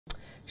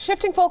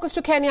Shifting focus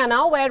to Kenya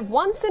now, where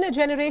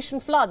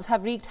once-in-a-generation floods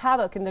have wreaked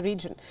havoc in the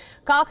region.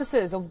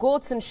 Carcasses of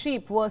goats and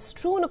sheep were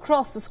strewn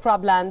across the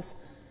scrublands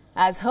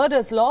as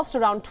herders lost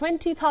around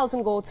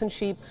 20,000 goats and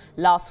sheep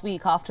last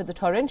week after the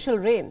torrential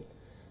rain.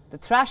 The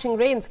thrashing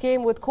rains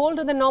came with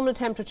colder than normal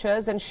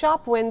temperatures and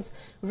sharp winds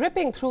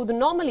ripping through the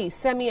normally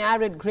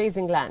semi-arid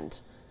grazing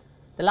land.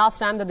 The last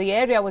time that the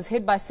area was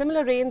hit by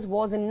similar rains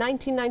was in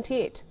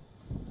 1998.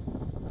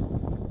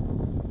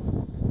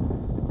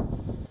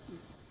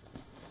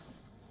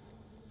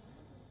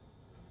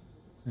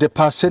 The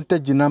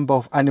percentage number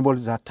of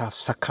animals that have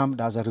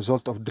succumbed as a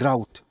result of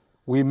drought,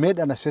 we made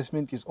an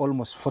assessment, is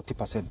almost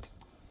 40%.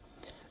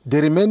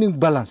 The remaining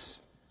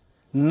balance,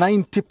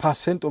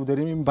 90% of the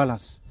remaining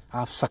balance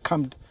have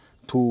succumbed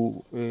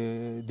to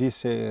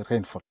this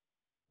rainfall.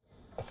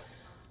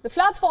 The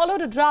floods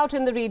followed a drought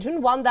in the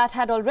region, one that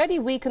had already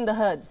weakened the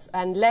herds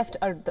and left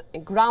the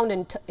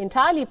ground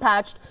entirely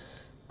patched,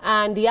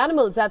 and the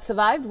animals that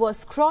survived were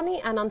scrawny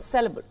and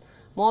unsellable.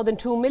 More than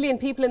 2 million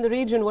people in the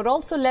region were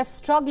also left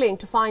struggling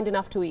to find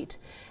enough to eat.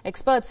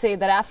 Experts say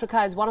that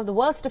Africa is one of the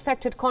worst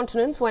affected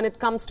continents when it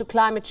comes to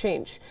climate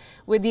change.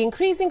 With the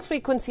increasing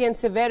frequency and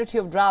severity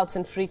of droughts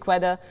and freak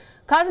weather,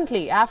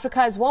 currently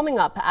Africa is warming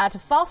up at a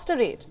faster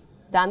rate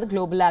than the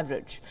global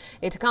average.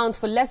 It accounts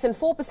for less than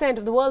 4%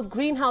 of the world's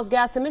greenhouse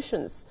gas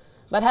emissions,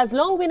 but has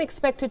long been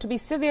expected to be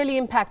severely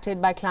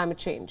impacted by climate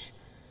change.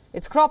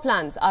 Its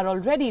croplands are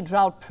already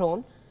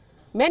drought-prone.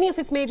 Many of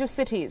its major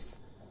cities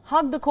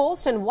hug the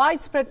coast, and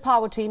widespread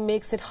poverty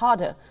makes it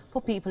harder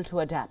for people to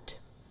adapt.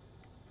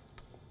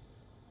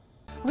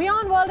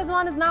 WION World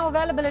is now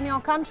available in your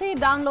country.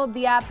 Download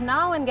the app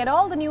now and get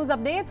all the news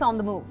updates on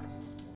the move.